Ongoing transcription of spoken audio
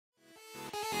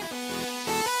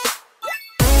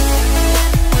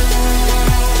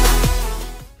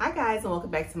guys, and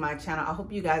welcome back to my channel. I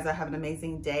hope you guys are having an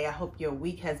amazing day. I hope your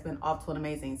week has been off to an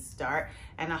amazing start,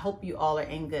 and I hope you all are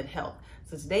in good health.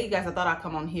 So today, you guys, I thought I'd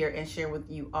come on here and share with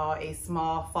you all a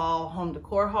small fall home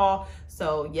decor haul.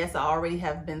 So yes, I already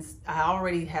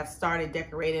have started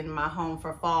decorating my home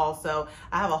for fall. So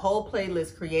I have a whole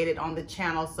playlist created on the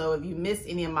channel. So if you missed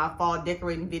any of my fall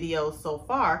decorating videos so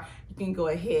far, you can go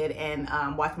ahead and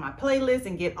watch my playlist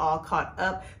and get all caught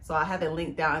up. So I have it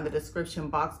linked down in the description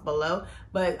box below.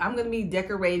 But I'm gonna be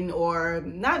decorating, or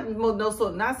not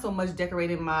so much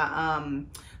decorating my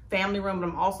family room, but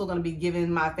I'm also going to be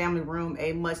giving my family room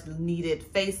a much needed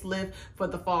facelift for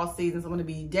the fall season. So I'm going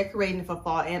to be decorating for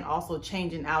fall and also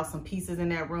changing out some pieces in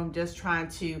that room, just trying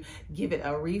to give it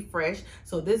a refresh.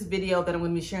 So this video that I'm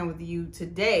going to be sharing with you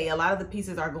today, a lot of the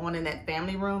pieces are going in that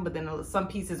family room, but then some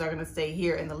pieces are going to stay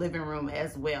here in the living room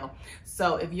as well.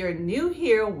 So if you're new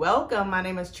here, welcome. My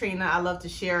name is Trina. I love to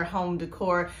share home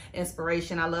decor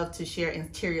inspiration. I love to share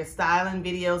interior styling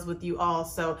videos with you all.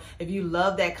 So if you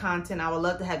love that content, I would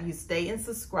love to have you stay and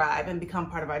subscribe and become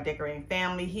part of our decorating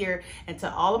family here. And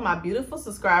to all of my beautiful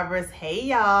subscribers, hey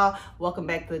y'all, welcome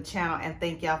back to the channel, and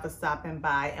thank y'all for stopping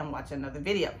by and watching another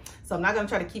video. So I'm not going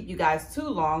to try to keep you guys too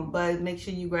long, but make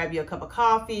sure you grab you a cup of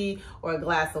coffee or a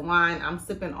glass of wine. I'm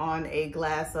sipping on a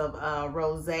glass of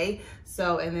rosé.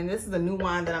 So, and then this is a new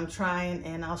wine that I'm trying,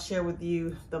 and I'll share with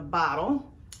you the bottle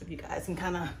if you guys can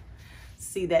kind of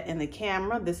see that in the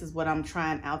camera. This is what I'm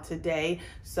trying out today.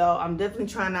 So I'm definitely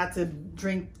trying not to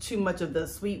drink too much of the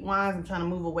sweet wines. I'm trying to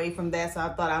move away from that. So I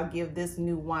thought I'll give this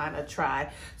new wine a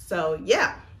try. So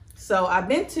yeah, so I've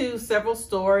been to several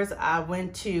stores. I've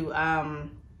been to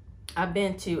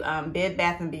Bed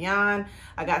Bath & Beyond.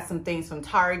 I got some things from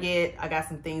Target. I got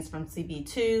some things from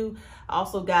CB2. I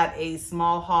also got a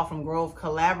small haul from Grove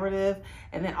Collaborative.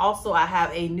 And then also I have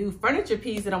a new furniture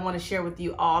piece that I want to share with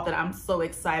you all that I'm so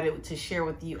excited to share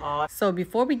with you all. So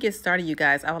before we get started, you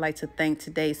guys, I would like to thank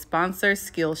today's sponsor,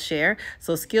 Skillshare.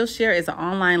 So Skillshare is an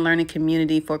online learning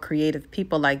community for creative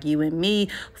people like you and me,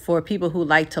 for people who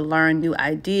like to learn new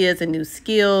ideas and new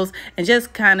skills and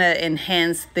just kind of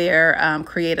enhance their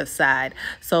creative side.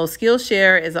 So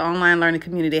Skillshare is an online learning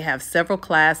community. They have several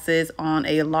classes on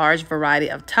a large variety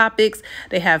of topics.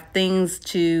 They have things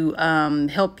to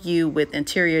help you with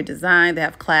interior design. They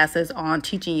have classes on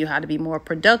teaching you how to be more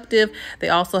productive. They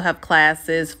also have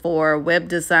classes for web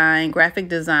design, graphic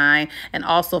design, and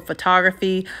also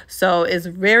photography. So it's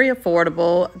very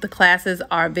affordable. The classes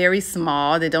are very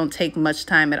small. They don't take much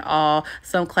time at all.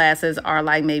 Some classes are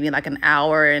maybe an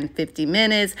hour and 50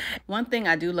 minutes. One thing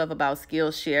I do love about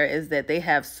Skillshare is that they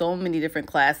have so many different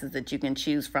classes that you can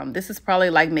choose from. This is probably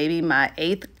maybe my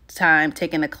 8th time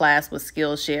taking a class with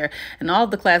Skillshare, and all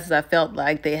of the classes I felt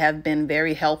like they have been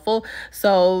very helpful.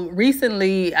 So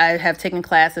recently I have taken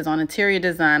classes on interior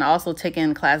design, also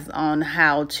taken classes on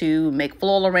how to make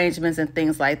floral arrangements and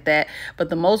things like that. But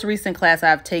the most recent class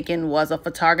I've taken was a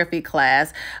photography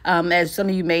class. As some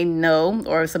of you may know,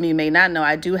 or some of you may not know,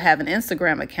 I do have an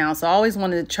Instagram account. So I always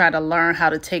wanted to try to learn how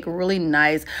to take really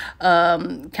nice,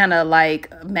 kind of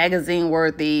magazine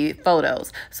worthy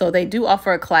photos. So they do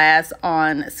offer a class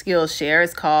on Skillshare.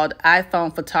 It's called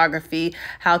iPhone Photography,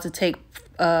 how to take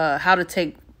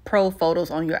pro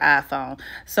photos on your iPhone.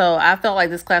 So I felt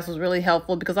like this class was really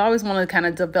helpful because I always wanted to kind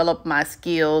of develop my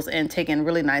skills and taking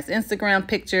really nice Instagram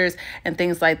pictures and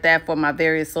things like that for my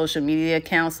various social media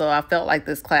accounts. So I felt like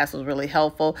this class was really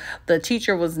helpful. The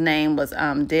teacher name was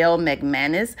Dale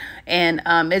McManus, and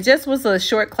it just was a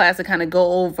short class to kind of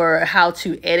go over how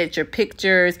to edit your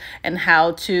pictures and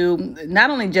how to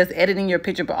not only just editing your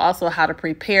picture, but also how to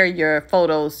prepare your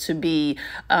photos to be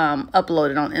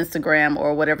uploaded on Instagram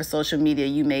or whatever social media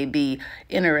you may be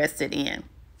interested in.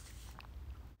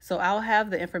 So I'll have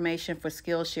the information for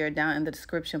Skillshare down in the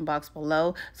description box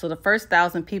below. So the first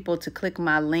 1,000 people to click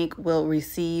my link will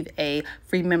receive a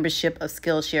free membership of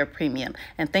Skillshare Premium.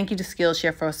 And thank you to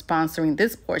Skillshare for sponsoring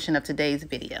this portion of today's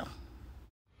video.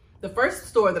 The first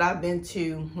store that I've been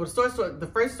to, the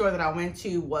first store that I went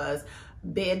to was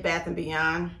Bed Bath &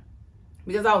 Beyond,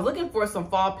 because I was looking for some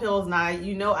fall pillows.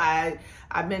 Now,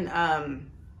 I've been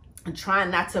trying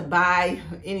not to buy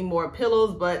any more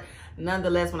pillows, but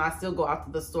nonetheless, when I still go out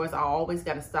to the stores, I always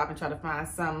got to stop and try to find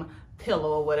some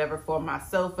pillow or whatever for my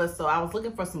sofa. So I was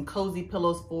looking for some cozy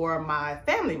pillows for my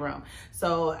family room.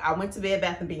 So I went to Bed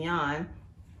Bath & Beyond,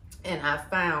 and I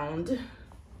found,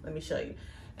 let me show you,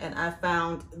 and I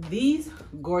found these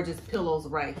gorgeous pillows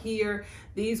right here.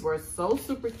 These were so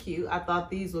super cute. I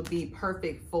thought these would be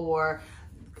perfect for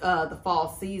the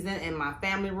fall season in my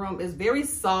family room. It's very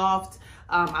soft.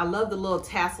 I love the little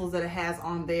tassels that it has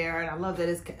on there, and I love that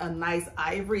it's a nice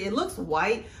ivory. It looks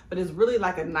white, but it's really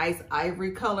like a nice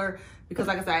ivory color, because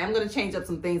like I said, I am going to change up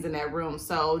some things in that room.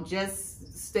 So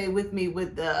just stay with me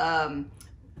with the,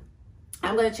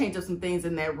 I'm going to change up some things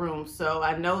in that room. So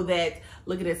I know that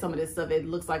looking at some of this stuff, it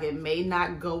looks like it may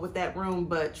not go with that room,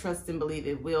 but trust and believe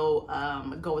it will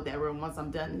go with that room once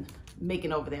I'm done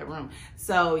making over that room.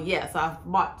 So yes, I've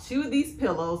bought 2 of these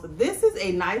pillows. This is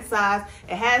a nice size.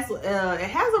 It has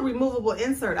a removable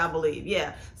insert, I believe.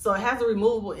 Yeah, so it has a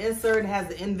removable insert. It has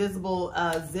the invisible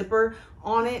zipper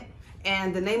on it.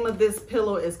 And the name of this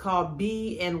pillow is called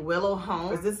Bee and Willow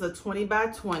Home. This is a 20 by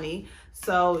 20.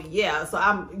 So yeah, so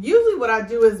I'm usually what I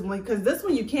do is because this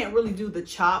one you can't really do the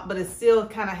chop, but it still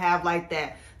kind of have like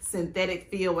that synthetic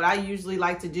feel. What I usually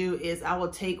like to do is I will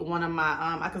take one of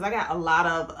my because I got a lot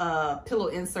of pillow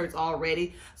inserts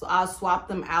already, so I'll swap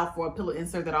them out for a pillow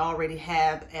insert that I already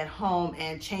have at home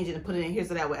and change it and put it in here,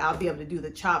 so that way I'll be able to do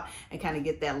the chop and kind of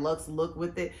get that luxe look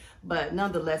with it. But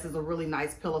nonetheless, it's a really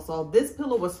nice pillow. So this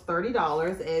pillow was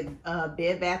 $30 at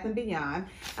Bed Bath & Beyond,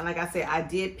 and like I said, I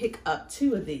did pick up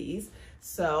 2 of these.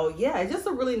 So yeah, it's just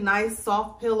a really nice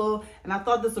soft pillow, and I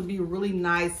thought this would be really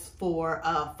nice for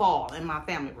fall in my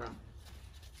family room.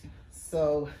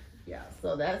 So yeah,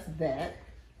 so that's that.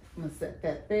 I'm gonna set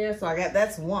that there. So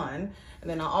that's one, and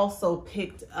then I also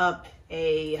picked up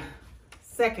a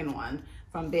second one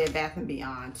from Bed Bath &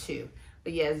 Beyond too.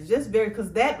 But yeah, it's just very,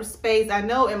 because that space, I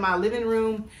know in my living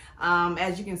room,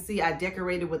 as you can see, I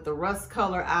decorated with the rust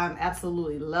color. I'm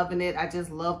absolutely loving it. I just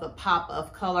love the pop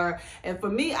of color. And for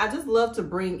me, I just love to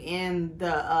bring in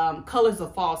the colors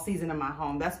of fall season in my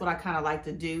home. That's what I kind of like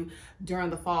to do during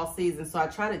the fall season. So I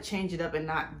try to change it up and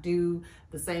not do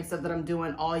the same stuff that I'm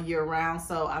doing all year round.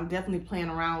 So I'm definitely playing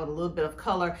around with a little bit of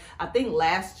color. I think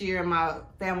last year in my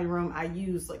family room, I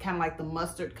used kind of like the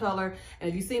mustard color. And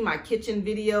if you see my kitchen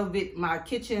video,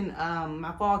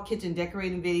 my fall kitchen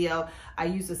decorating video, I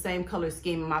used the same color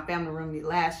scheme in my family room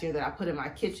last year that I put in my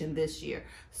kitchen this year.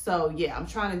 So yeah, I'm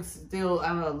trying to still,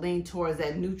 lean towards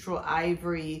that neutral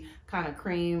ivory kind of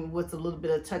cream with a little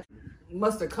bit of touch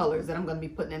mustard colors that I'm going to be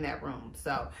putting in that room.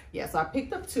 So yeah, so I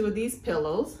picked up 2 of these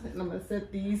pillows, and I'm going to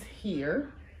set these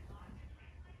here.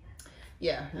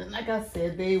 Yeah, and like I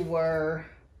said, they were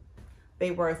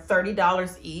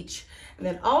 $30 each. And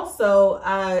then also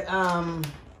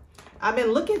I've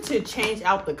been looking to change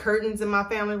out the curtains in my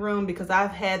family room, because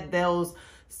I've had those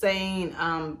same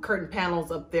curtain panels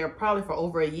up there probably for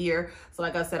over a year. So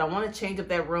like I said, I want to change up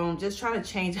that room, just trying to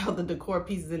change out the decor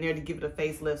pieces in there to give it a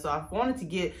facelift. So I wanted to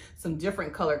get some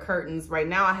different color curtains. Right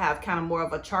now I have kind of more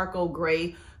of a charcoal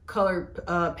gray color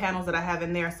panels that I have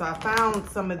in there. So I found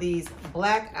some of these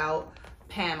blackout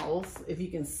panels, if you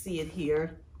can see it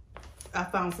here. I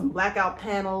found some blackout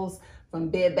panels from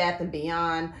Bed Bath &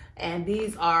 Beyond, and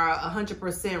these are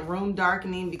 100% room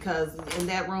darkening, because in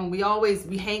that room we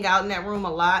hang out in that room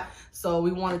a lot, so we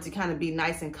wanted to kind of be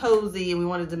nice and cozy, and we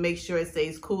wanted to make sure it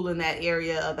stays cool in that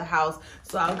area of the house.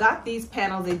 So I got these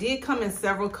panels. They did come in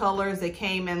several colors. They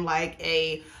came in like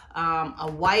a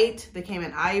white, they came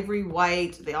in ivory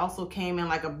white, they also came in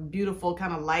like a beautiful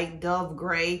kind of light dove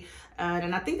gray,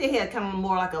 and I think they had kind of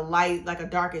more like a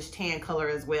darkish tan color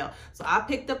as well. So I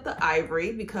picked up the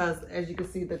ivory because, as you can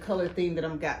see, the color theme that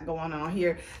I've got going on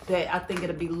here, that I think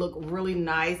it'll look really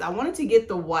nice. I wanted to get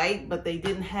the white, but they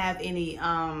didn't have any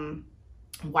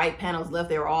white panels left.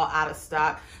 They were all out of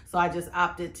stock, so I just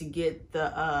opted to get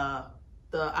the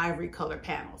ivory color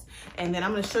panels. And then I'm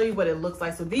going to show you what it looks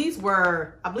like. So these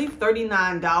were, I believe,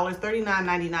 $39,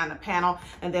 $39.99 a panel.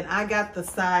 And then I got the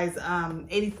size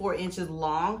 84 inches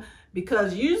long,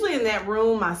 because usually in that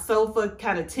room, my sofa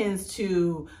kind of tends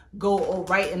to go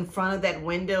right in front of that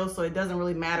window. So it doesn't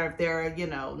really matter if they're,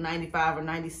 95 or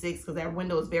 96, because that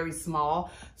window is very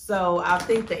small. So I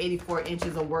think the 84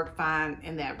 inches will work fine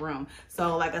in that room.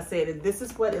 So like I said, this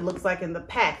is what it looks like in the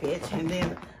package. And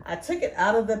then I took it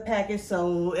out of the package.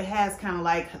 So it has kind of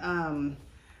like,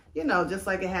 just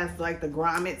like it has like the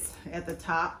grommets at the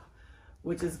top,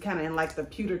 which is kind of in like the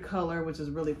pewter color, which is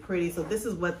really pretty. So this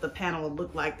is what the panel will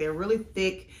look like. They're really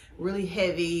thick, really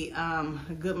heavy,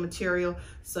 good material.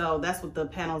 So that's what the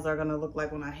panels are gonna look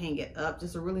like when I hang it up.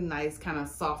 Just a really nice kind of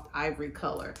soft ivory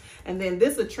color. And then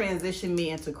this will transition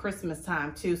me into Christmas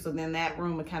time too. So then that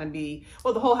room would kind of be,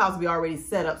 well, the whole house will be already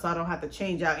set up, so I don't have to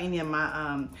change out any of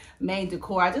my main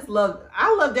decor. I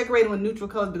love decorating with neutral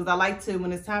colors, because I like to,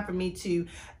 when it's time for me to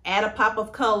add a pop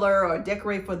of color or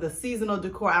decorate for the seasonal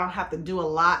decor, I don't have to do a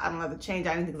lot. I don't have to change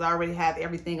out anything, because I already have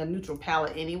everything a neutral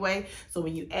palette anyway. So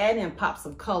when you add in pops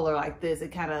of color, color like this,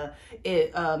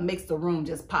 it makes the room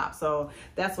just pop. So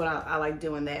that's what I like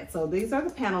doing that. So these are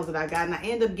the panels that I got, and I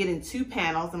ended up getting 2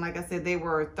 panels, and like I said, they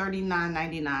were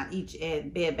 $39.99 each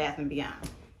at Bed Bath & Beyond.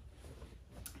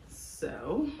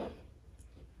 So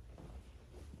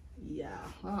yeah,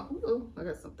 ooh, I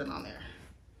got something on there.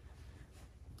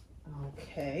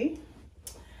 Okay,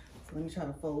 so let me try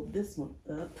to fold this one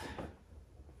up.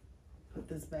 Put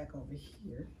this back over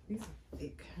here. These are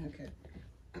thick. Okay.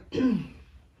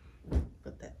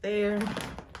 Put that there.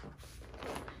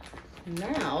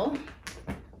 Now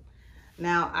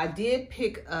I did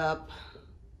pick up,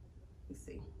 let's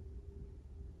see.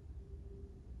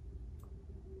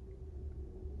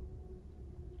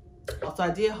 Also,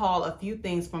 I did haul a few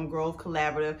things from Grove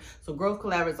Collaborative. So Grove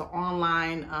Collaborative is an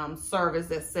online service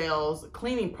that sells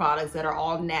cleaning products that are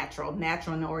all natural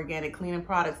and organic cleaning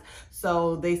products.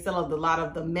 So they sell a lot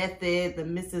of the Method, the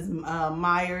Mrs.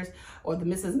 Myers, or the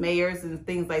Mrs. Mayers and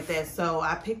things like that. So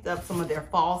I picked up some of their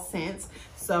fall scents.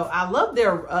 So I love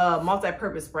their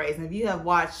multi-purpose sprays. And if you have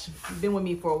been with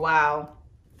me for a while,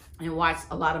 and watched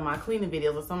a lot of my cleaning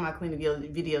videos, or some of my cleaning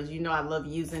videos, you know I love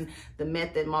using the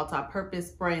Method multi-purpose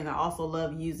spray, and I also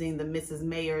love using the Mrs.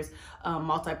 Mayer's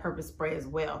multi-purpose spray as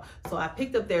well. So I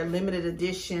picked up their limited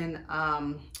edition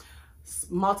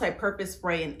multi-purpose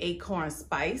spray in Acorn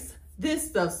Spice. This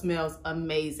stuff smells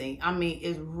amazing. I mean,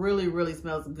 it really, really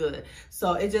smells good.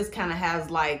 So it just kind of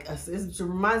has like, it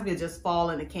reminds me of just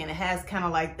fall in a can. It has kind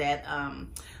of like that,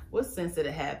 what scents did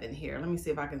it have in here? Let me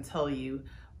see if I can tell you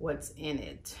what's in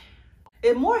it.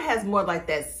 It has more like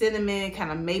that cinnamon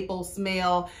kind of maple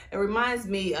smell. It reminds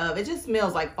me of, it just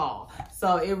smells like fall.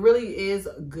 So it really is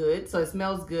good. So it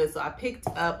smells good. So I picked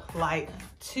up like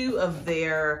 2 of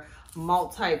their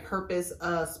multi-purpose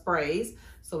sprays.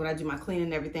 So when I do my cleaning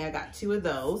and everything, I got 2 of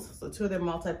those. So 2 of their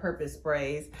multi-purpose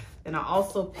sprays. Then I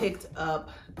also picked up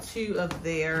 2 of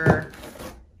their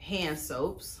hand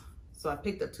soaps. So I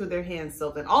picked up 2 of their hand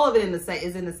soaps, and all of it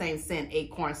is in the same scent,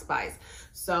 Acorn Spice.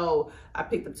 So I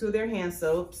picked up 2 of their hand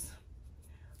soaps.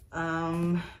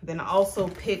 Then I also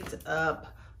picked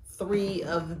up 3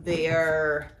 of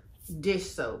their dish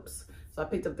soaps. So I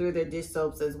picked up 3 of their dish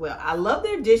soaps as well. I love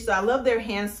their I love their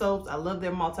hand soaps. I love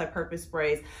their multi-purpose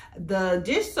sprays. The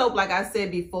dish soap, like I said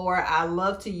before, I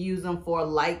love to use them for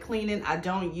light cleaning. I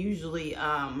don't usually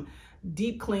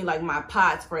deep clean like my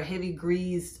pots for heavy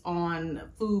grease on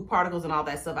food particles and all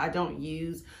that stuff. I don't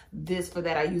use this for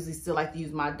that. I usually still like to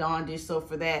use my Dawn dish soap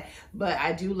for that, but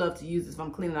I do love to use this if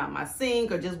I'm cleaning out my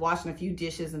sink or just washing a few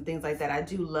dishes and things like that. I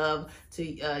do love to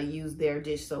use their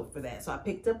dish soap for that. So I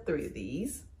picked up 3 of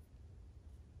these.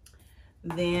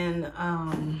 Then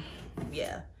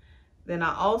yeah, then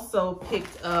I also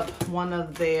picked up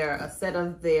a set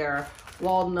of their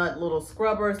walnut little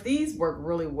scrubbers. These work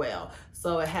really well.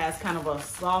 So it has kind of a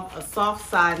soft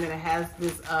side, and then it has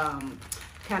this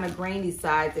kind of grainy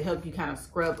side to help you kind of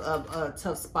scrub up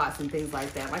tough spots and things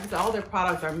like that. Like I said, all their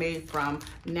products are made from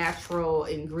natural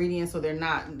ingredients, so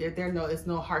it's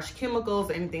no harsh chemicals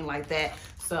or anything like that.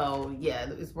 So yeah,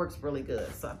 it works really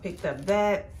good. So I picked up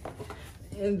that.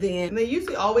 And then they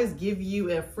usually always give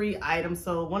you a free item.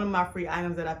 So one of my free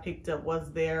items that I picked up was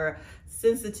their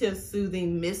Sensitive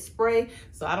Soothing Mist Spray.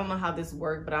 So I don't know how this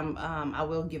worked, but I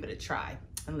will give it a try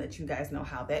and let you guys know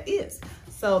how that is.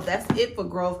 So that's it for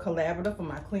Grove Collaborative for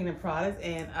my cleaning products.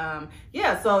 And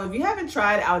yeah, so if you haven't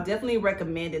tried it, I'll definitely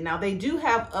recommend it. Now they do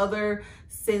have other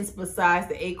scents besides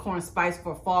the Acorn Spice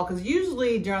for fall, because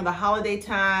usually during the holiday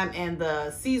time and the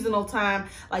seasonal time,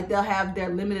 like they'll have their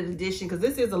limited edition, because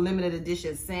this is a limited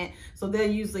edition scent. So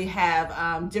they'll usually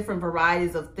have different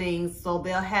varieties of things. So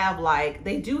they'll have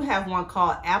they do have one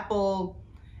called apple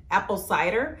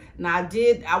cider. Now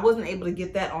I wasn't able to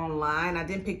get that online. I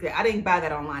didn't buy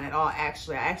that online at all,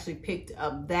 actually. I actually picked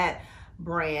up that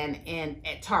brand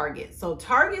at Target. So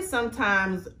Target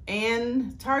sometimes,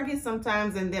 and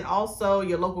then also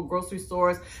your local grocery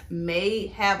stores may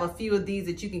have a few of these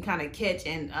that you can kind of catch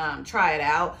and try it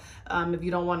out. If you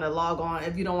don't want to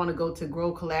if you don't want to go to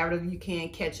Grove Collaborative, you can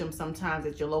catch them sometimes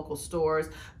at your local stores,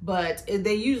 but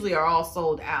they usually are all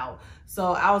sold out.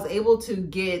 So I was able to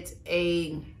get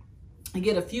a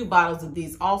few bottles of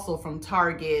these also from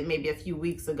Target maybe a few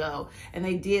weeks ago, and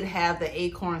they did have the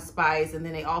Acorn Spice, and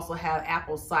then they also have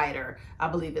apple cider, I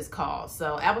believe it's called.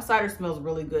 So apple cider smells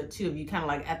really good too. If you kind of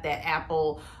like at that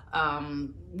apple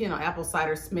apple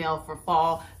cider smell for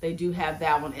fall, they do have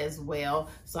that one as well.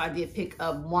 So I did pick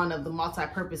up one of the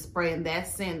multi-purpose spray in that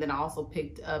scent. Then I also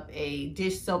picked up a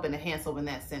dish soap and a hand soap in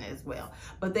that scent as well.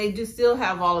 But they do still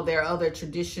have all of their other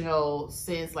traditional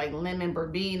scents like lemon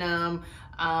verbena,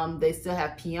 They still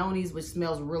have peonies, which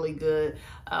smells really good.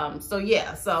 So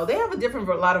yeah, so they have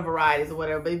a lot of varieties or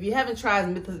whatever. But if you haven't tried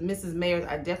Mrs. Mayer's,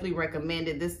 I definitely recommend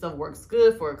it. This stuff works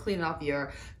good for cleaning off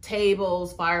your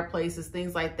tables, fireplaces,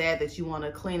 things like that you want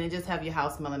to clean and just have your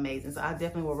house smell amazing. So I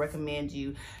definitely will recommend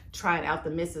you trying out the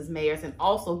Mrs. Mayer's and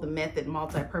also the Method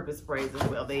multi-purpose sprays as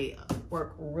well. They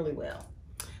work really well.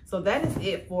 So that is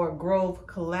it for Grove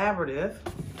Collaborative.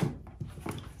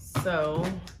 So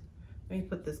let me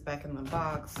put this back in the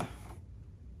box.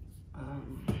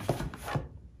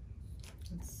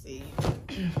 Let's see.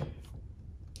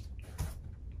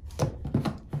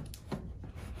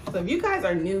 So if you guys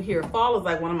are new here, fall is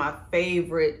like one of my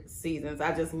favorite seasons.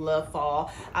 I just love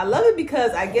fall. I love it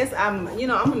because I guess I'm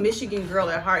a Michigan girl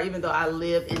at heart, even though I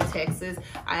live in Texas.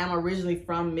 I am originally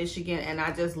from Michigan, and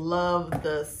I just love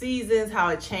the seasons, how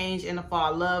it changed in the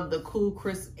fall. I love the cool,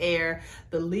 crisp air,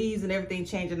 the leaves and everything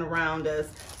changing around us.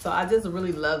 So I just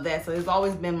really love that. So it's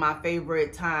always been my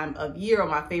favorite time of year or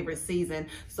my favorite season.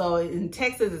 So in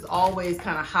Texas, it's always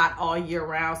kind of hot all year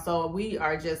round. So we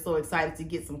are just so excited to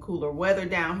get some cooler weather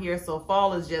down here. So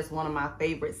fall is just one of my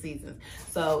favorite seasons.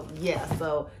 So yeah,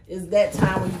 so it's that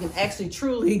time when you can actually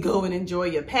truly go and enjoy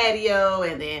your patio,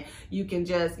 and then you can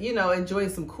just, enjoy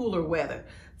some cooler weather.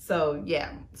 So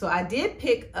yeah, so I did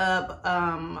pick up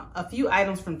a few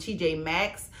items from TJ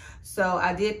Maxx. So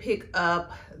I did pick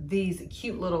up these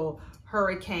cute little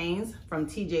hurricanes from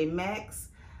TJ Maxx.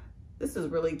 This is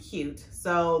really cute.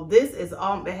 So this is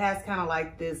it has kind of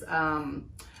like this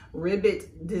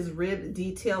rib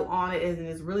detail on it, and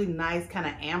it's really nice kind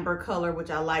of amber color,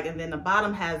 which I like. And then the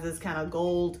bottom has this kind of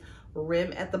gold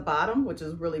rim at the bottom, which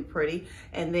is really pretty.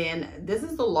 And then this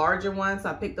is the larger one. So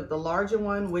I picked up the larger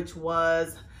one, which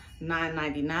was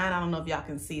 $9.99. I don't know if y'all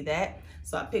can see that.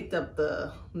 So I picked up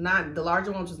the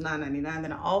larger one, which was $9.99.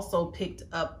 Then I also picked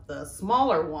up the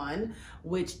smaller one,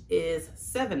 which is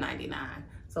 $7.99.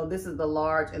 So this is the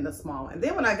large and the small. And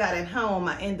then when I got it home,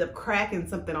 I ended up cracking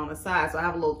something on the side. So I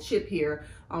have a little chip here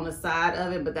on the side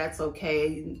of it, but that's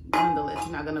okay. Nonetheless,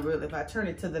 you're not gonna really, if I turn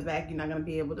it to the back, you're not gonna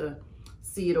be able to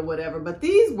see it or whatever. But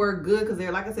these were good because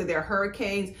they're, like I said, they're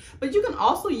hurricanes, but you can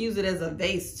also use it as a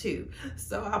vase too.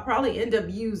 So I'll probably end up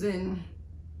using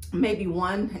maybe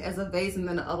one as a vase and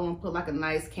then the other one put like a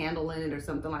nice candle in it or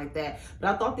something like that.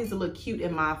 But I thought these would look cute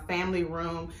in my family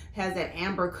room. Has that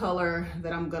amber color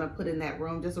that I'm gonna put in that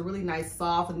room. Just a really nice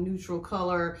soft neutral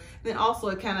color. And then also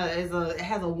it kind of it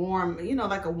has a warm,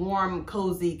 like a warm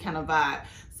cozy kind of vibe.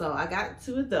 So I got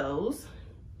 2 of those.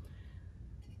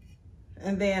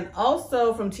 And then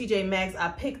also from TJ Maxx, I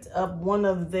picked up one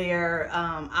of their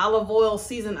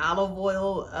seasoned olive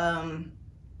oil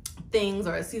things,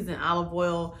 or a seasoned olive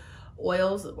oil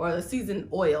oils, or a seasoned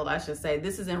oil, I should say.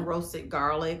 This is in roasted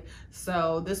garlic.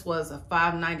 So this was a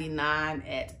 $5.99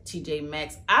 at TJ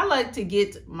Maxx. I like to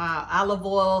get my olive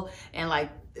oil and like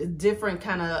different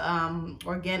kind of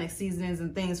organic seasonings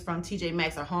and things from TJ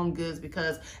Maxx or Home Goods,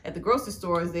 because at the grocery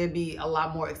stores they'd be a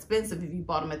lot more expensive if you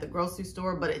bought them at the grocery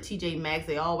store. But at TJ Maxx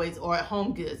they always, or at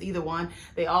Home Goods, either one,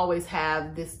 they always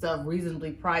have this stuff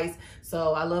reasonably priced.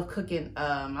 So I love cooking.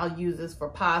 I'll use this for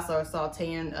pasta or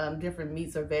sauteing different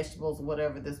meats or vegetables or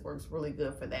whatever. This works really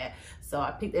good for that. So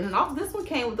I picked it, and also this one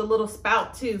came with a little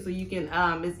spout too, so you can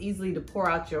it's easily to pour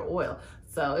out your oil.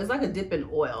 So it's like a dip in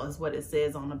oil is what it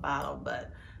says on the bottle.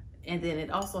 And then it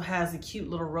also has a cute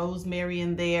little rosemary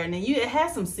in there. And then it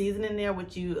has some seasoning in there,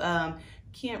 which you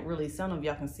can't really, some of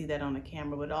y'all can see that on the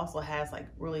camera, but it also has like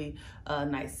really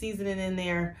nice seasoning in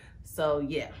there. So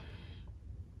yeah.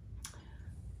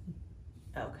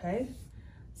 Okay.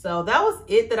 So that was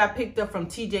it that I picked up from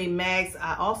TJ Maxx.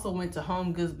 I also went to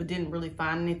Home Goods, but didn't really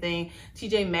find anything.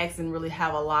 TJ Maxx didn't really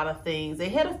have a lot of things. They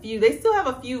still have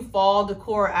a few fall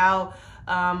decor out.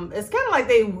 It's kind of like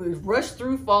they rushed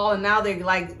through fall and now they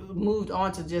like moved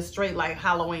on to just straight like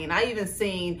Halloween. I even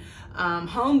seen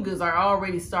Home Goods are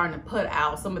already starting to put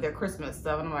out some of their Christmas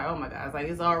stuff, and I'm like, oh my God, it's like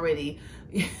it's already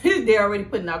they're already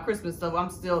putting out Christmas stuff. I'm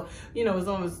still, as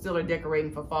long as still are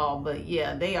decorating for fall, but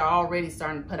yeah, they are already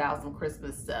starting to put out some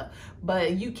Christmas stuff.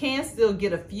 But you can still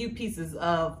get a few pieces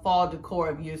of fall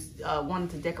decor if you're wanting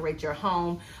to decorate your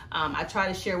home. I try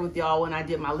to share with y'all when I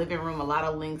did my living room a lot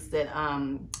of links that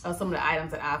of some of the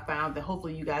items that I found, that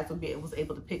hopefully you guys was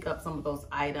able to pick up some of those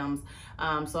items.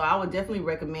 So I would definitely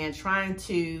recommend trying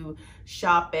to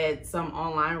shop at some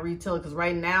online retailer, because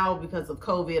right now, because of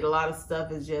COVID, a lot of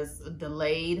stuff is just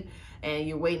delayed. and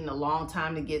you're waiting a long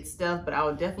time to get stuff, but I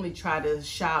would definitely try to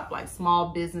shop like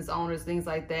small business owners, things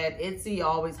like that. Etsy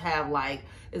always have like,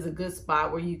 is a good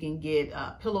spot where you can get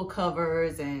pillow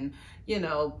covers and, you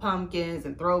know, pumpkins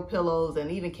and throw pillows and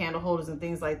even candle holders and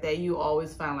things like that. You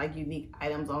always find like unique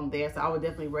items on there. So I would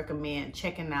definitely recommend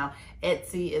checking out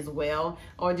Etsy as well,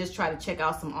 or just try to check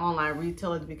out some online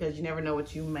retailers, because you never know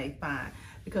what you may find.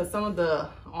 Because some of the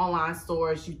online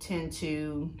stores, you'll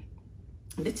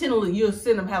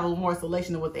see them have a little more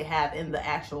selection of what they have in the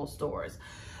actual stores.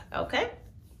 Okay,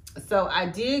 so I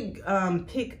did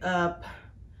pick up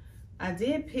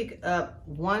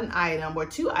one item or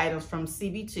two items from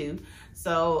CB2.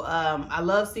 So I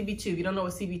love CB2. If you don't know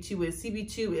what CB2 is,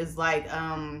 CB2 is like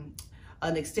an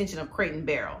extension of Crate and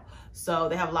Barrel. So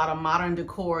they have a lot of modern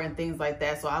decor and things like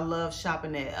that. So I love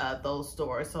shopping at those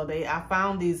stores. So I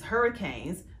found these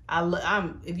hurricanes. I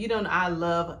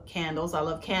love candles. I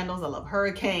love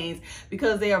hurricanes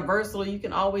because they are versatile. You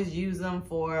can always use them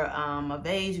for a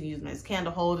vase. You can use them as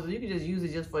candle holders. You can just use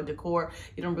it just for decor.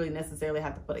 You don't really necessarily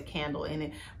have to put a candle in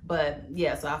it. But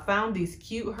yeah, so I found these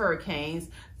cute hurricanes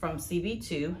from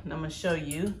CB2, and I'm gonna show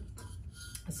you.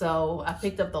 So I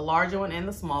picked up the larger one and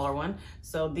the smaller one.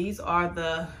 So these are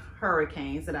the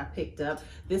hurricanes that I picked up.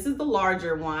 This is the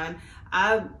larger one.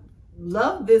 I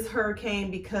love this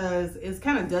hurricane because it's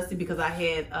kind of dusty, because I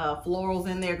had florals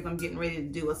in there, because I'm getting ready to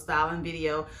do a styling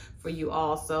video for you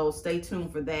all, so stay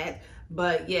tuned for that.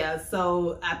 But yeah,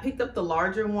 so I picked up the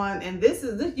larger one, and this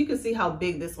you can see how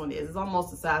big this one is. It's almost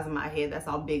the size of my head. That's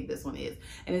how big this one is,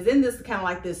 and it's in this kind of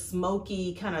like this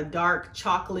smoky, kind of dark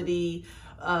chocolatey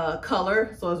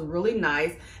color, so it's really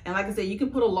nice. And like I said, you can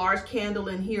put a large candle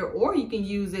in here, or you can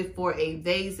use it for a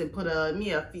vase and put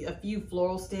a few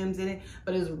floral stems in it,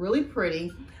 but it's really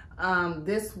pretty.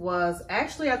 This was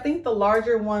actually, I think the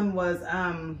larger one was,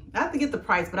 I have to get the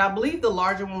price, but I believe the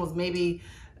larger one was maybe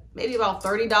about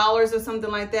 $30 or something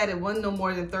like that. It wasn't no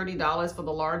more than $30 for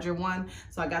the larger one.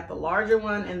 So I got the larger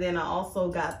one, and then I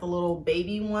also got the little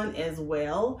baby one as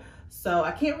well. So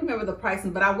I can't remember the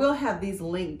pricing, but I will have these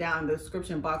linked down in the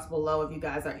description box below if you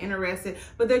guys are interested.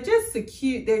 But they're just so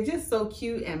cute. They're just so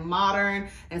cute and modern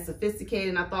and sophisticated.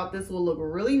 And I thought this will look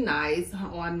really nice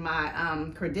on my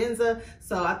credenza.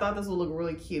 So I thought this will look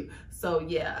really cute. So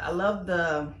yeah, I love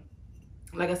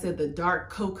like I said, the dark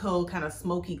cocoa kind of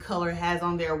smoky color it has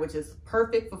on there, which is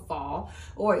perfect for fall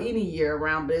or any year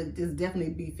round, but it just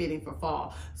definitely be fitting for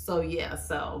fall. So yeah,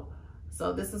 so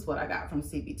this is what I got from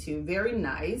CB2. Very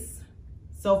nice.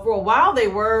 So for a while they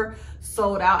were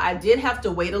sold out. I did have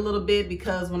to wait a little bit,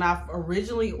 because when I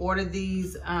originally ordered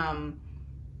these,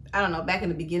 I don't know, back in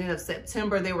the beginning of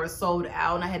September, they were sold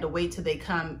out, and I had to wait till they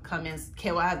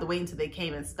I had to wait until they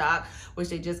came in stock, which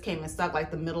they just came in stock like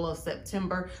the middle of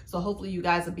September. So hopefully you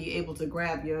guys will be able to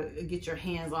get your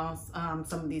hands on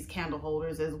some of these candle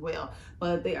holders as well.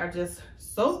 But they are just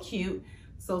so cute,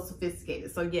 so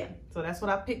sophisticated. So yeah, so that's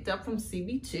what I picked up from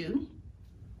CB2.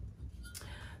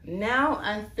 Now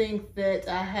I think that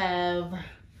I have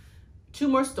two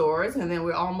more stores, and then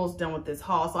we're almost done with this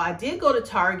haul. So I did go to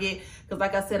Target, because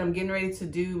like I said, I'm getting ready to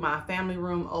do my family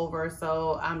room over.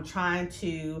 So I'm trying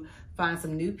to find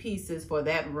some new pieces for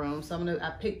that room. So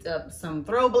I picked up some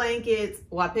throw blankets.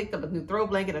 Well, I picked up a new throw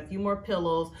blanket, a few more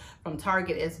pillows from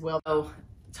Target as well. So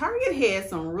Target had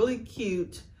some really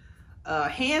cute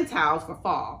hand towels for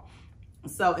fall.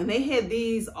 So, and they had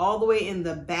these all the way in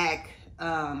the back,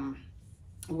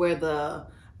 where the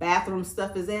bathroom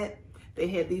stuff is at. They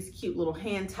had these cute little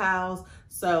hand towels.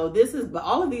 So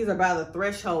all of these are by the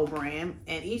Threshold brand,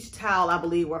 and each towel I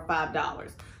believe were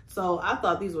 $5. So I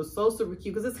thought these were so super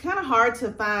cute, because it's kind of hard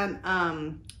to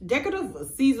find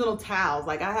decorative seasonal towels.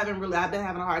 Like I've been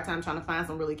having a hard time trying to find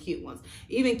some really cute ones.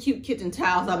 Even cute kitchen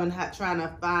towels I've been trying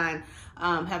to find,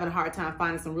 having a hard time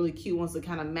finding some really cute ones to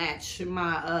kind of match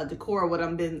my decor, what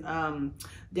I've been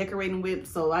decorating with.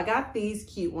 So I got these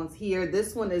cute ones here.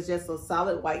 This one is just a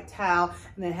solid white towel,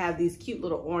 and then have these cute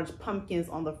little orange pumpkins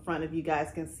on the front, if you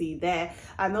guys can see that.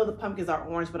 I know the pumpkins are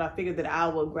orange, but I figured that I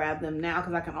will grab them now,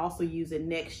 because I can also use it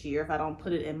next year if I don't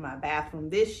put it in my bathroom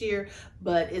this year.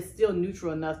 But it's still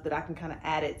neutral enough that I can kind of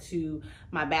add it to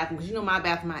my bathroom, because you know my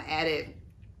bathroom, I added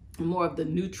more of the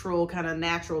neutral kind of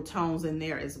natural tones in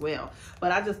there as well.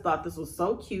 But I just thought this was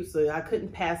so cute, so I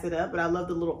couldn't pass it up. But I love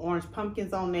the little orange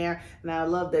pumpkins on there, and I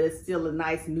love that it's still a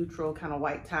nice neutral kind of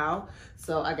white towel.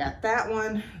 So I got that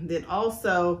one. Then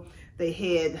also they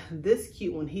had this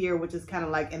cute one here, which is kind of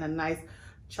like in a nice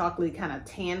chocolate kind of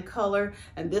tan color,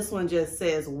 and this one just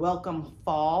says welcome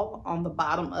fall on the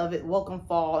bottom of it, welcome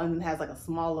fall, and it has like a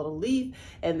small little leaf.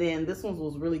 And then this one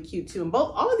was really cute too. And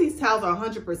all of these towels are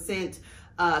 100%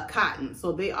 cotton.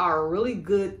 So they are a really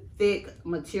good thick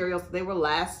material. So they will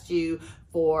last you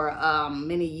for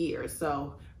many years.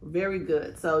 So very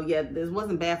good. So yeah, this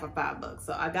wasn't bad for $5.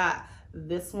 So I got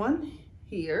this one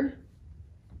here.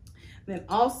 Then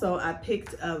also I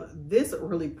picked up this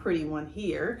really pretty one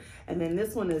here. And then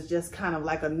this one is just kind of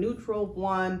like a neutral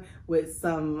one with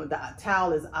some, the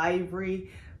towel is ivory.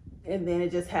 And then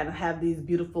it just have these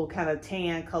beautiful kind of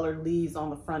tan colored leaves on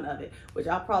the front of it, which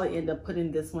I'll probably end up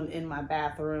putting this one in my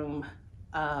bathroom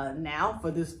now for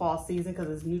this fall season, because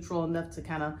it's neutral enough to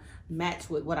kind of match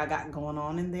with what I got going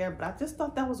on in there. But I just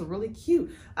thought that was really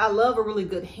cute. I love a really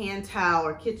good hand towel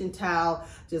or kitchen towel,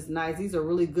 just nice. These are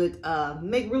really good,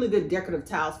 make really good decorative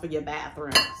towels for your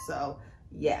bathroom. So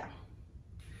yeah,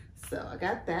 so I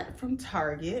got that from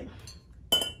Target.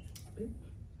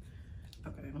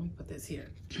 Okay, let me put this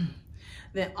here.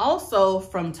 Then also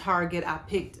from Target, I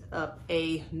picked up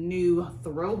a new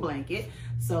throw blanket.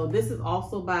 So this is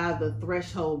also by the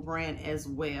Threshold brand as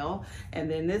well. And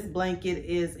then this blanket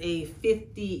is a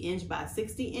 50-inch by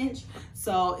 60-inch.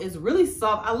 So it's really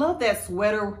soft. I love that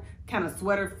sweater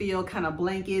feel, kind of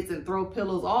blankets and throw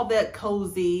pillows, all that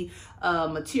cozy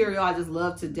material. I just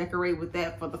love to decorate with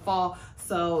that for the fall.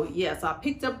 So yeah, so I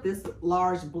picked up this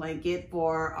large blanket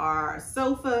for our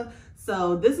sofa.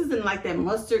 So this is in like that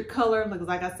mustard color, because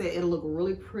like I said, it'll look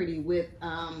really pretty with,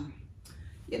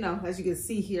 you know, as you can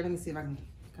see here, let me see if I can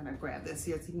kind of grab this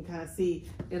here so you can kind of see,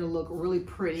 it'll look really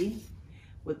pretty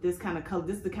with this kind of color.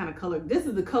 This is the kind of color, this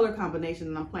is the color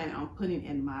combination that I'm planning on putting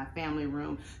in my family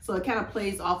room. So it kind of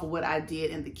plays off of what I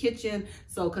did in the kitchen.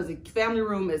 So because the family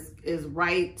room is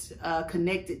right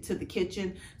connected to the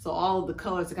kitchen, so all of the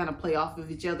colors are kind of play off of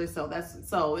each other.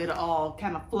 So it'll all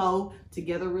kind of flow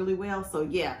together really well. So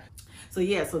yeah. So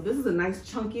this is a nice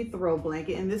chunky throw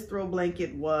blanket, and this throw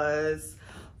blanket was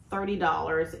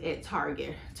 $30 at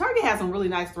Target. Target has some really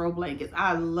nice throw blankets.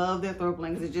 I love their throw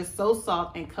blankets. They're just so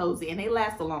soft and cozy, and they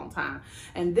last a long time.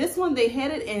 And this one, they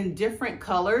had it in different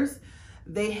colors.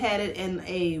 They had it in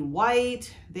a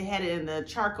white, they had it in the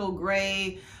charcoal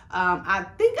gray. I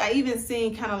think I even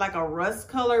seen kind of like a rust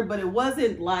color, but it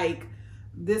wasn't like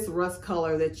this rust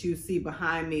color that you see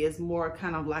behind me. It's more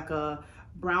kind of like a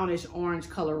brownish orange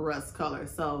color, rust color.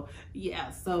 So yeah,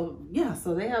 so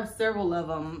they have several of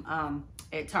them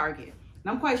at Target. And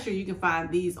I'm quite sure you can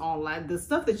find these online. The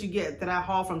stuff that you get that I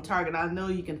haul from Target, I know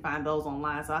you can find those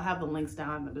online. So I'll have the links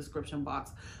down in the description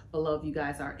box below if you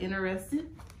guys are interested.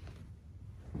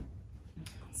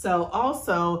 So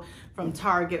also from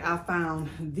Target, I found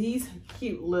these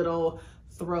cute little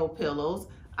throw pillows.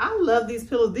 I love these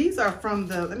pillows. These are from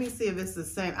the, let me see if it's the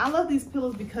same. I love these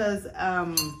pillows because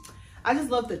I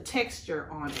just love the texture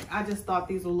on it. I just thought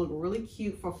these would look really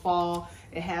cute for fall.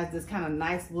 It has this kind of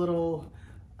nice little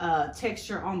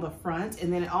texture on the front,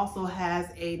 and then it also has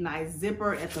a nice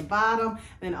zipper at the bottom.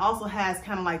 And it also has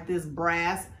kind of like this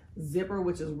brass zipper,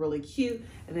 which is really cute.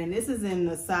 And then this is in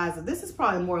the size of, this is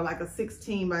probably more like a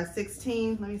 16 by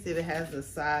 16. Let me see if it has the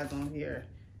size on here.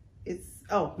 It's,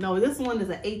 oh no, this one is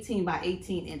an 18 by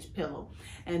 18 inch pillow.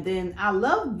 And then I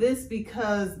love this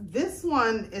because this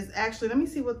one is actually, let me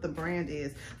see what the brand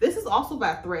is. This is also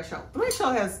by Threshold.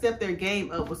 Threshold has stepped their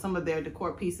game up with some of their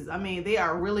decor pieces. I mean, they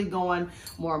are really going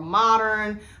more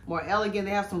modern, more elegant.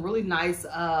 They have some really nice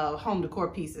home decor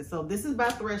pieces. So this is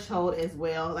by Threshold as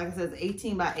well. Like I said, it's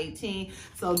 18 by 18.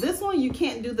 So this one, you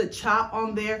can't do the chop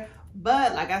on there.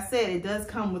 But like I said, it does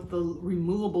come with the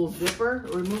removable zipper,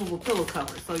 removable pillow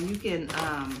cover. So you can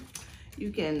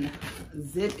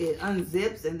zip it,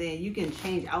 unzips, and then you can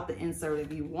change out the insert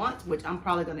if you want, which I'm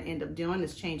probably going to end up doing,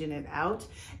 is changing it out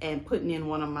and putting in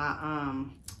one of my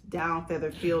down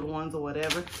feather filled ones or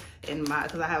whatever in my,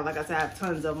 because I have, like I said, I have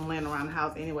tons of them laying around the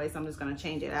house anyway, so I'm just going to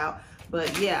change it out.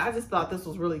 But yeah, I just thought this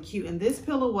was really cute. And this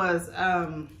pillow was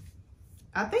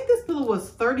I think this pillow was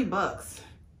 30 bucks.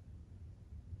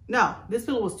 No, this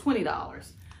pillow was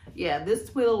 $20. Yeah, this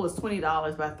pillow was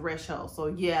 $20 by Threshold. So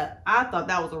yeah, I thought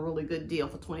that was a really good deal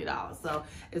for $20. So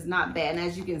it's not bad. And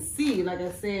as you can see, like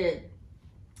I said,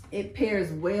 it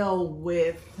pairs well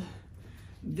with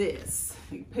this.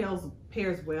 It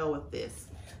pairs well with this.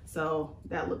 So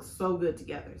that looks so good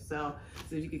together. So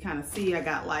you can kind of see, I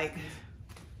got like,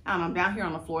 I don't know, I'm down here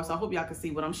on the floor, so I hope y'all can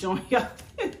see what I'm showing y'all.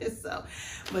 So,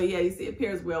 but yeah, you see it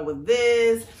pairs well with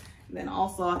this. Then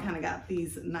also I kind of got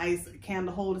these nice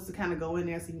candle holders to kind of go in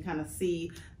there so you can kind of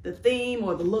see the theme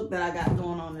or the look that I got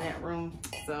going on in that room.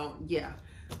 So yeah,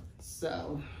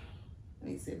 so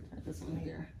let me see if I got this one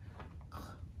here.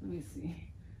 Let me see.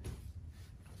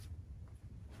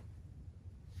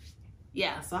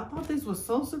 Yeah, so I thought this was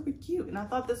so super cute, and I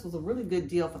thought this was a really good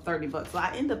deal for 30 bucks. So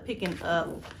I ended up picking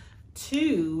up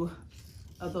two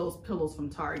of those pillows from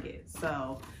Target.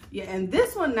 So yeah, and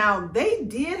this one now, they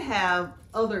did have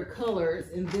other colors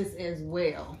in this as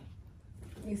well.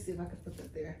 Let me see if I can put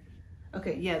that there.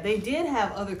 Okay, yeah, they did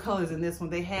have other colors in this one.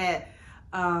 They had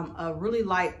a really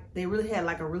light, they really had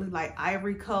like a really light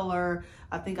ivory color.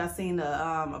 I think I seen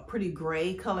a pretty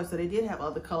gray color. So they did have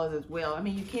other colors as well. I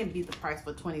mean, you can't beat the price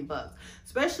for 20 bucks,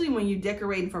 especially when you're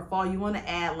decorating for fall. You want to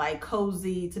add like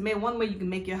cozy. To me, one way you can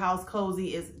make your house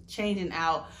cozy is changing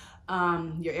out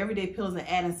your everyday pillows and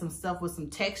adding some stuff with some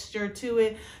texture to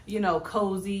it, you know,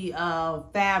 cozy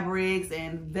fabrics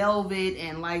and velvet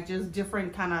and like just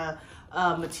different kind of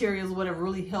materials, whatever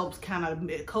really helps kind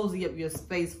of cozy up your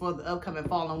space for the upcoming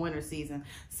fall and winter season.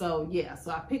 So yeah,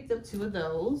 so I picked up 2 of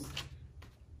those.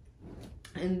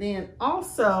 And then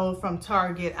also from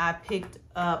Target, I picked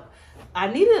up, I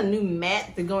needed a new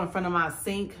mat to go in front of my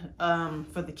sink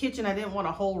for the kitchen. I didn't want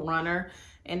a whole runner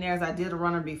in there as I did a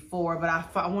runner before, but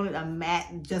I wanted a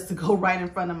mat just to go right in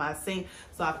front of my sink.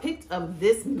 So I picked up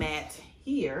this mat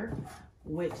here,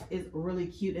 which is really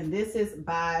cute. And this is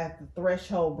by the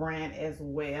Threshold brand as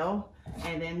well.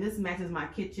 And then this matches my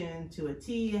kitchen to a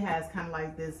T. It has kind of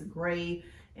like this gray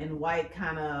and white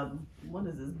kind of, what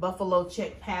is this, buffalo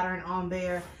check pattern on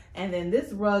there. And then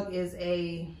this rug is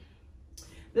a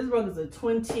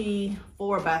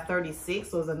 24 by 36.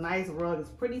 So it's a nice rug. It's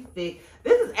pretty thick.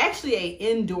 This is actually a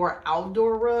indoor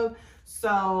outdoor rug.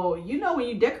 So, you know, when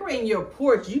you're decorating your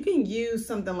porch, you can use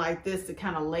something like this to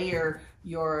kind of layer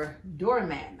your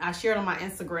doormat. I shared on my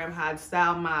Instagram how I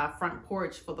styled my front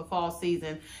porch for the fall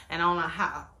season, and I don't know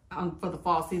how for the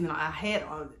fall season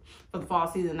for the fall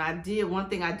season. One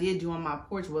thing I did do on my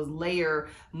porch was layer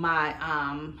my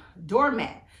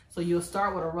doormat. So you'll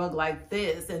start with a rug like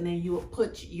this, and then you will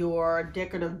put your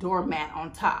decorative doormat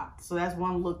on top. So that's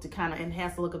one look to kind of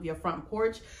enhance the look of your front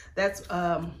porch. That's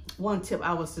one tip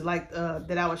I was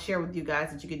that I would share with you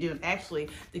guys that you could do. And actually,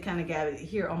 they kind of got it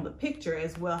here on the picture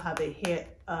as well, how they had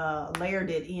layered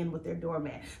it in with their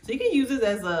doormat. So you can use this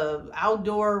as a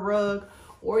outdoor rug,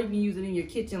 or you can use it in your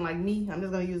kitchen like me. I'm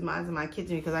just gonna use mine in my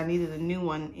kitchen because I needed a new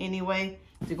one anyway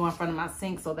to go in front of my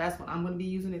sink. So that's what I'm gonna be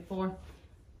using it for.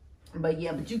 But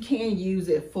yeah, but you can use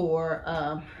it for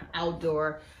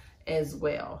outdoor as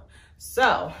well.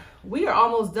 So we are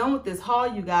almost done with this haul,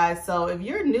 you guys. So if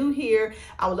you're new here,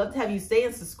 I would love to have you stay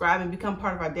and subscribe and become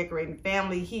part of our decorating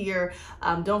family here.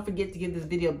 Don't forget to give this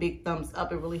video a big thumbs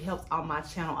up. It really helps out my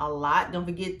channel a lot. Don't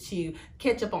forget to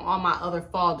catch up on all my other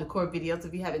fall decor videos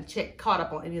if you haven't caught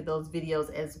up on any of those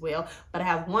videos as well. But I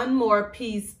have one more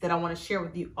piece that I want to share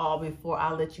with you all before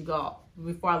I let you go.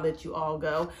 All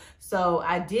go. So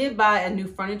I did buy a new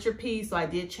furniture piece. So I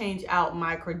did change out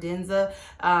my credenza.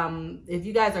 If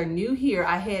you guys are new here,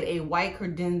 I had a white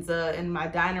credenza in my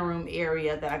dining room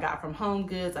area that I got from Home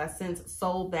Goods. I since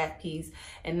sold that piece,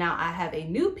 and now I have a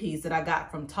new piece that I got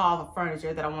from Tall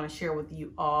Furniture that I want to share with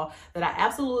you all that I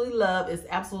absolutely love. It's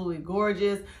absolutely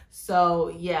gorgeous.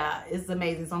 So yeah, it's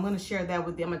amazing. So I'm going to share that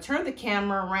with you. I'm going to turn the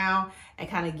camera around and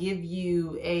kind of give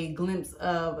you a glimpse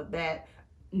of that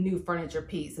new furniture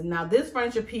piece. And now this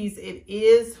furniture piece, it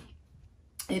is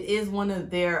one of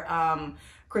their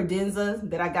credenzas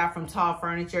that I got from Tall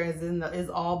Furniture. Is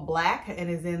all black and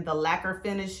is in the lacquer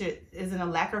finish. It is in a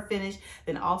lacquer finish.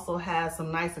 Then also has some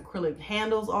nice acrylic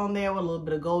handles on there with a little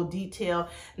bit of gold detail.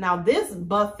 Now this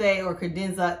buffet or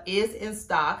credenza is in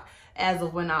stock as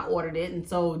of when I ordered it, and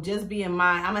so just be in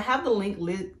mind, I'm gonna have the link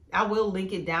I will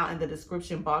link it down in the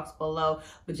description box below,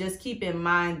 but just keep in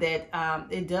mind that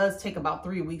it does take about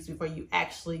 3 weeks before you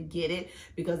actually get it,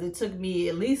 because it took me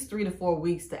at least 3 to 4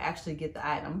 weeks to actually get the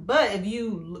item. But if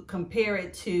you compare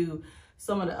it to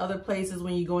some of the other places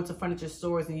when you go into furniture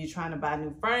stores and you're trying to buy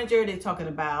new furniture, they're talking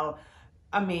about,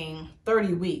 I mean,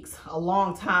 30 weeks, a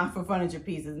long time for furniture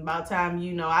pieces. And by the time,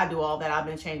 you know, I do all that, I've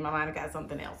been changing my mind, I got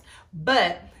something else.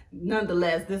 But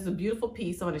nonetheless, this is a beautiful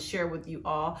piece I'm going to share with you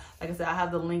all. Like I said, I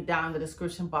have the link down in the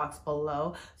description box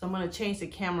below. So I'm going to change the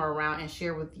camera around and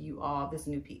share with you all this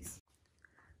new piece.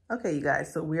 Okay, you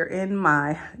guys, so we're in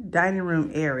my dining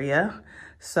room area.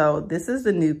 So this is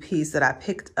the new piece that I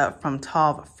picked up from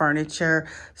Tall Furniture.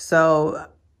 So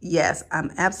yes,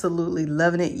 I'm absolutely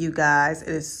loving it, you guys. It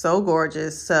is so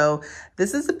gorgeous. So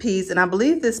this is a piece, and I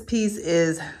believe this piece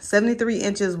is 73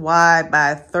 inches wide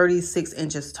by 36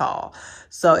 inches tall.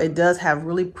 So it does have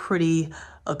really pretty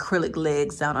acrylic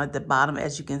legs down at the bottom,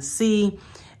 as you can see.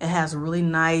 It has really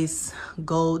nice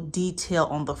gold detail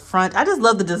on the front. I just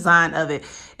love the design of it.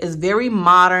 It's very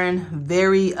modern,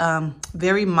 very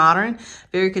modern,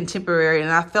 very contemporary. And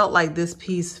I felt like this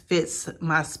piece fits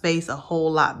my space a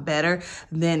whole lot better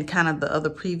than kind of the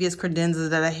other previous credenzas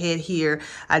that I had here.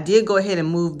 I did go ahead and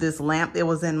move this lamp. It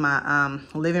was in my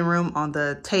living room on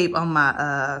the tape on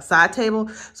my side table.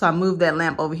 So I moved that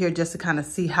lamp over here just to kind of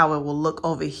see how it will look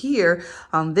over here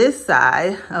on this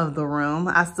side of the room.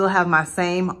 I still have my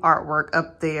same artwork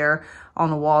up there on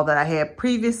the wall that I had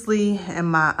previously in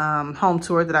my home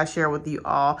tour that I share with you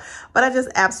all. But I just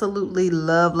absolutely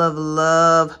love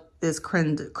this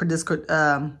credenza.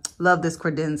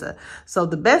 So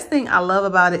the best thing I love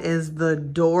about it is the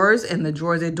doors and the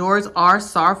drawers. The doors are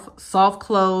soft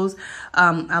close.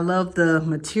 I love the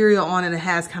material on it. It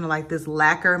has kind of like this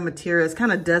lacquer material. It's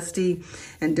kind of dusty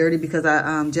and dirty because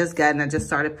I just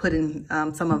started putting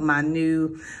some of my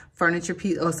new furniture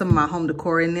piece or some of my home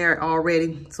decor in there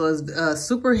already. So it's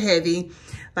super heavy.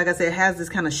 Like I said, it has this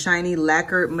kind of shiny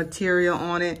lacquer material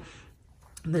on it.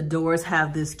 The doors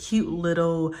have this cute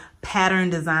little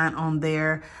pattern design on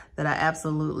there that I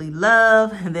absolutely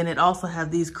love. And then it also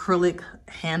have these acrylic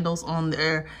handles on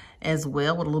there as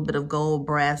well with a little bit of gold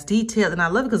brass detail. And I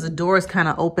love it because the doors kind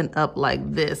of open up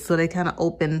like this. So they kind of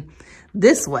open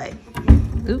this way.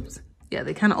 Oops. Yeah,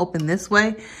 they kind of open this way.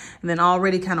 And then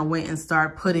already kind of went and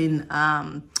start putting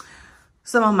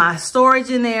some of my storage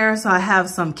in there. So I have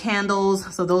some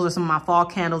candles. So those are some of my fall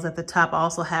candles at the top. I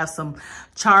also have some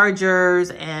chargers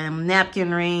and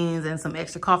napkin rings and some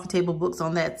extra coffee table books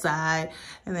on that side.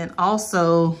 And then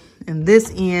also in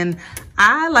this end,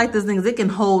 I like this thing because it can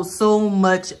hold so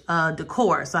much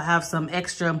decor. So I have some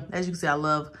extra, as you can see, I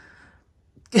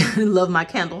love my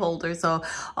candle holder. So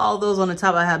all those on the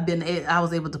top, I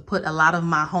was able to put a lot of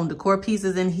my home decor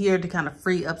pieces in here to kind of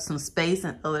free up some space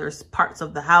in other parts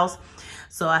of the house.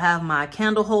 So I have my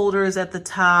candle holders at the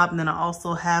top, and then I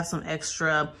also have some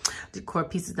extra decor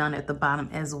pieces down at the bottom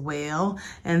as well.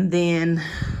 And then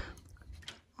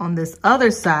on this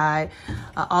other side,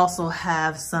 I also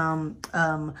have some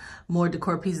more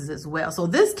decor pieces as well. So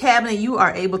this cabinet, you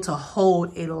are able to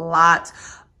hold a lot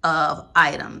of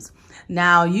items.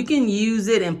 Now you can use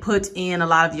it and put in a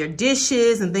lot of your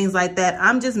dishes and things like that.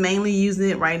 I'm just mainly using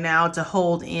it right now to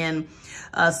hold in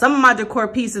some of my decor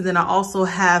pieces. And I also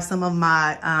have some of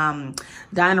my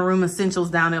dining room essentials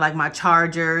down there, like my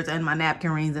chargers and my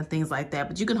napkin rings and things like that.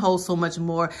 But you can hold so much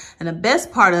more. And the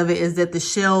best part of it is that the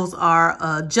shelves are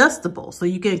adjustable. So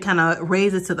you can kind of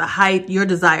raise it to the height, your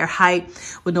desired height,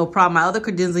 with no problem. My other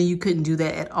credenza, you couldn't do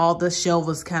that at all. The shelf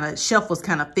was kind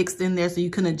of fixed in there. So you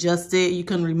can adjust it, you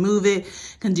can remove it,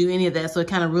 can do any of that. So it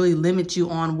kind of really limits you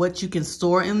on what you can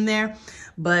store in there.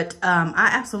 But I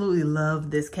absolutely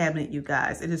love this cabinet, you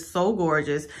guys. It is so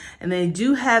gorgeous. And they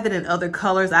do have it in other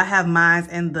colors. I have mine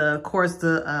in the, of course,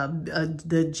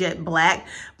 the jet black,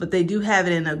 but they do have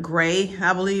it in a gray,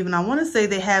 I believe. And I want to say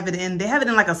they have it in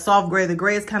like a soft gray. The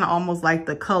gray is kind of almost like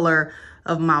the color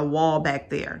of my wall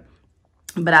back there.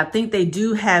 But I think they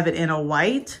do have it in a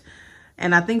white.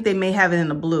 And I think they may have it in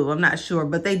the blue. I'm not sure.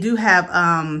 But they do have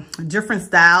different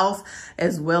styles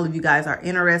as well if you guys are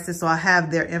interested. So I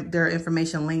have their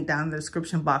information linked down in the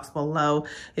description box below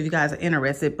if you guys are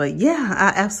interested. But yeah,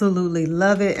 I absolutely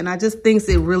love it. And I just think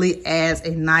it really adds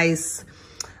a nice,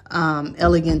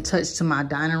 elegant touch to my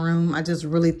dining room. I just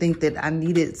really think that I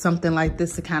needed something like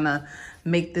this to kind of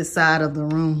make this side of the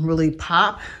room really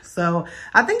pop. So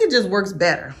I think it just works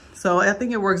better. So I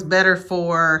think it works better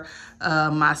for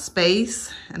my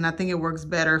space, and I think it works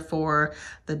better for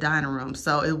the dining room.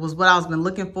 So it was what I was been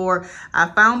looking for. I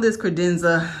found this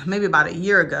credenza maybe about a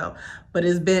year ago, but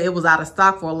it was out of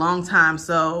stock for a long time.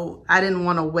 So I didn't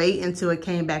want to wait until it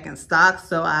came back in stock.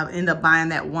 So I ended up buying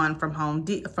that one from Home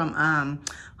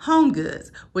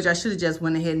Goods, which I should have just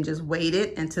went ahead and just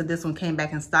waited until this one came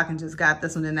back in stock and just got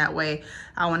this one. And that way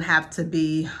I wouldn't have to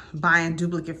be buying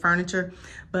duplicate furniture.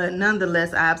 But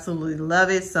nonetheless, I absolutely love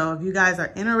it. So if you guys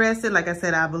are interested, like I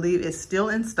said, I believe it's still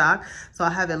in stock. So I'll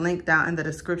have it linked down in the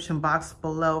description box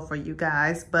below for you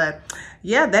guys. But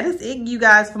yeah, that is it, you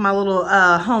guys, for my little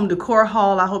home decor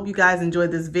haul. I hope you guys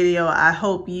enjoyed this video. I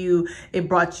hope it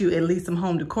brought you at least some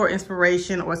home decor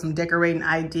inspiration or some decorating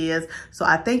ideas. So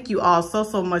I thank you all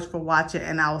so much for watching,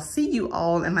 and I will see you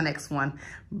all in my next one.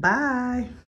 Bye.